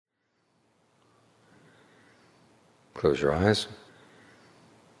Close your eyes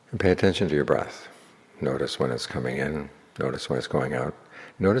and pay attention to your breath. Notice when it's coming in, notice when it's going out.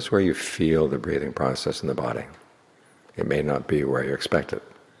 Notice where you feel the breathing process in the body. It may not be where you expect it.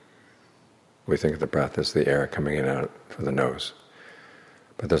 We think of the breath as the air coming in and out through the nose.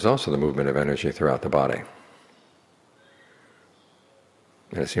 But there's also the movement of energy throughout the body.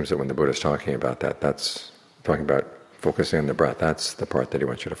 And it seems that when the Buddha is talking about that, that's talking about focusing on the breath. That's the part that he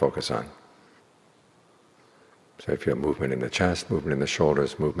wants you to focus on. So you feel movement in the chest, movement in the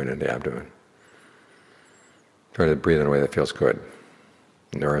shoulders, movement in the abdomen. Try to breathe in a way that feels good,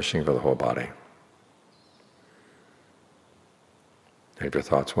 nourishing for the whole body. And if your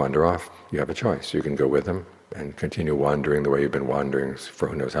thoughts wander off, you have a choice. You can go with them and continue wandering the way you've been wandering for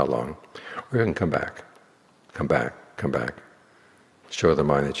who knows how long, or you can come back, come back, come back. Show the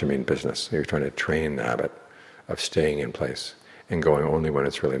mind that you mean business. You're trying to train the habit of staying in place and going only when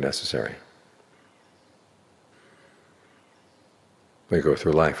it's really necessary. We go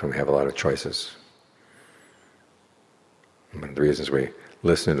through life and we have a lot of choices. One of the reasons we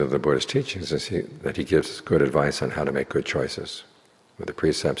listen to the Buddha's teachings is that he gives us good advice on how to make good choices. With the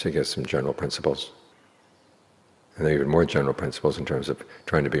precepts, he gives some general principles, and there are even more general principles in terms of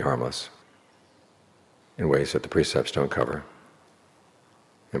trying to be harmless in ways that the precepts don't cover.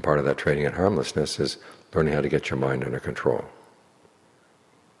 And part of that training in harmlessness is learning how to get your mind under control.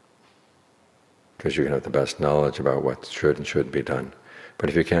 Because you can have the best knowledge about what should and shouldn't be done, but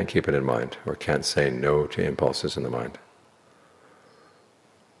if you can't keep it in mind, or can't say no to impulses in the mind,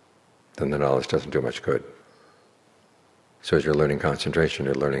 then the knowledge doesn't do much good. So as you're learning concentration,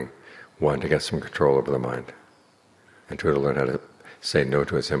 you're learning, one, to get some control over the mind, and two, to learn how to say no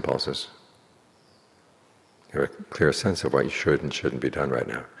to its impulses. You have a clear sense of what should and shouldn't be done right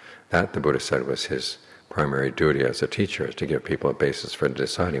now. That, the Buddha said, was his primary duty as a teacher, is to give people a basis for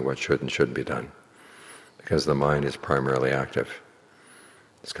deciding what should and shouldn't be done. Because the mind is primarily active.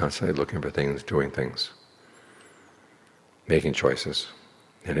 It's constantly looking for things, doing things, making choices.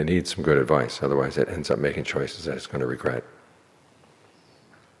 And it needs some good advice, otherwise it ends up making choices that it's going to regret.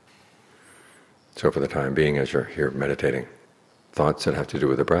 So for the time being, as you're here meditating, thoughts that have to do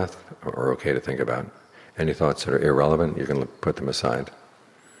with the breath are okay to think about. Any thoughts that are irrelevant, you can put them aside.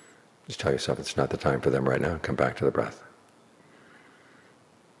 Just tell yourself it's not the time for them right now, come back to the breath.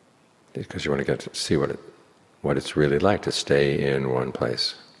 Because you want to get to see what it's really like to stay in one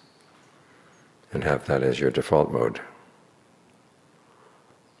place and have that as your default mode.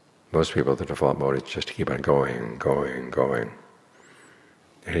 Most people, the default mode is just to keep on going, going, going.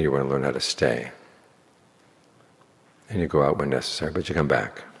 And here you want to learn how to stay. And you go out when necessary, but you come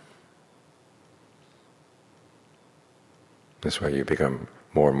back. This way you become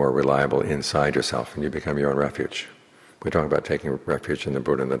more and more reliable inside yourself, and you become your own refuge. We talk about taking refuge in the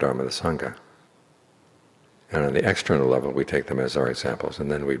Buddha and the Dhamma and the Sangha. And on the external level, we take them as our examples,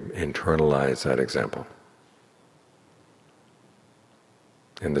 and then we internalize that example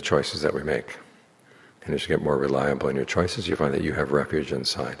in the choices that we make. And as you get more reliable in your choices, you find that you have refuge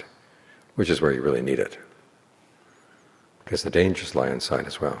inside, which is where you really need it. Because the dangers lie inside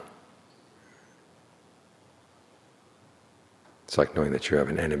as well. It's like knowing that you have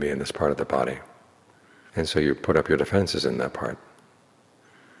an enemy in this part of the body. And so you put up your defenses in that part.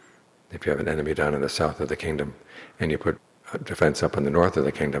 If you have an enemy down in the south of the kingdom, and you put a defense up in the north of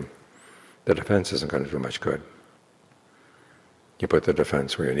the kingdom, the defense isn't going to do much good. You put the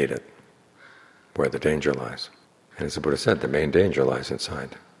defense where you need it, where the danger lies. And as the Buddha said, the main danger lies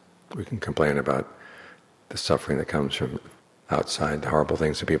inside. We can complain about the suffering that comes from outside, the horrible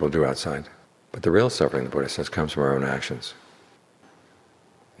things that people do outside. But the real suffering, the Buddha says, comes from our own actions.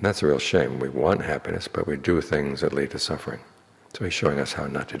 And that's a real shame. We want happiness, but we do things that lead to suffering. So he's showing us how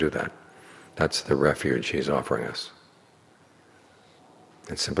not to do that. That's the refuge he's offering us.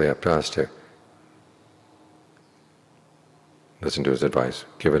 It's simply up to us to listen to his advice,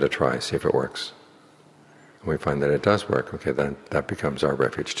 give it a try, see if it works. When we find that it does work, okay, then that becomes our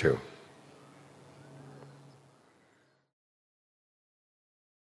refuge too.